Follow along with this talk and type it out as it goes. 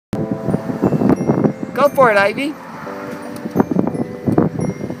Go for it, Ivy. You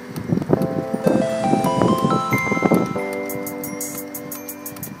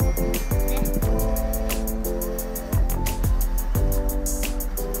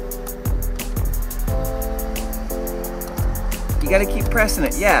gotta keep pressing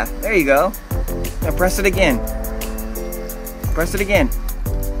it. Yeah, there you go. Now press it again. Press it again.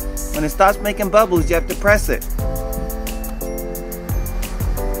 When it stops making bubbles, you have to press it.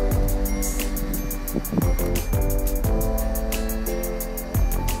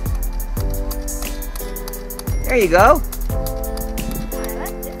 There you go.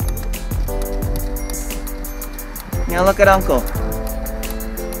 Now look at Uncle.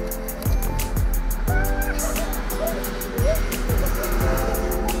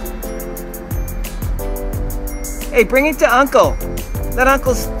 Hey, bring it to Uncle. Let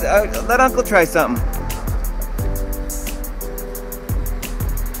Uncle try something.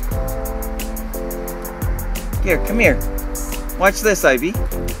 Here, come here. Watch this, Ivy.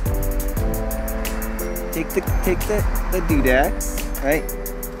 Take the doodad, right?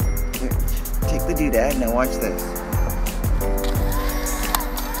 Here, take the doodad. Now watch this.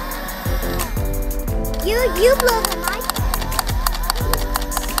 You blow the mic.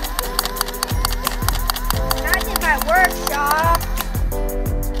 Not in my workshop.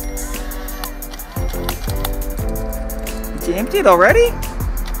 Did you empty it already?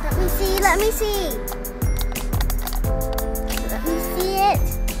 Let me see. Let me see. Let me see it.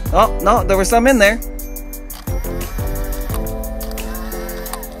 Oh no, there was some in there.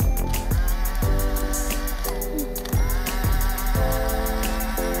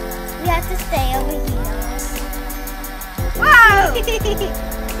 We have to stay over here. Whoa!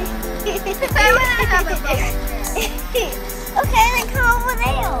 I want another bubble. Okay, then come over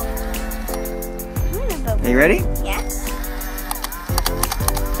there. Are you ready? Yeah.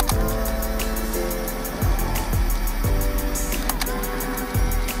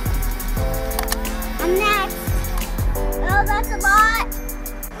 I'm next. Oh, that's a lot.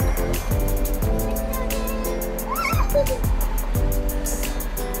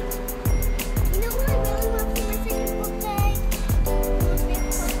 You know what I really want for my second birthday?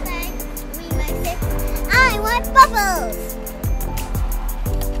 I want bubbles.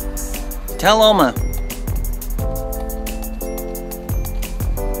 Tell Oma.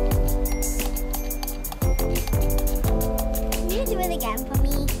 Can you do it again for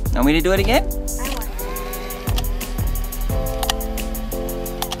me? Want me to do it again? I want it.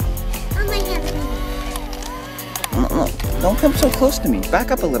 Oh my God. No, don't come so close to me. Back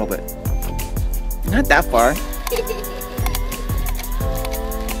up a little bit. Not that far.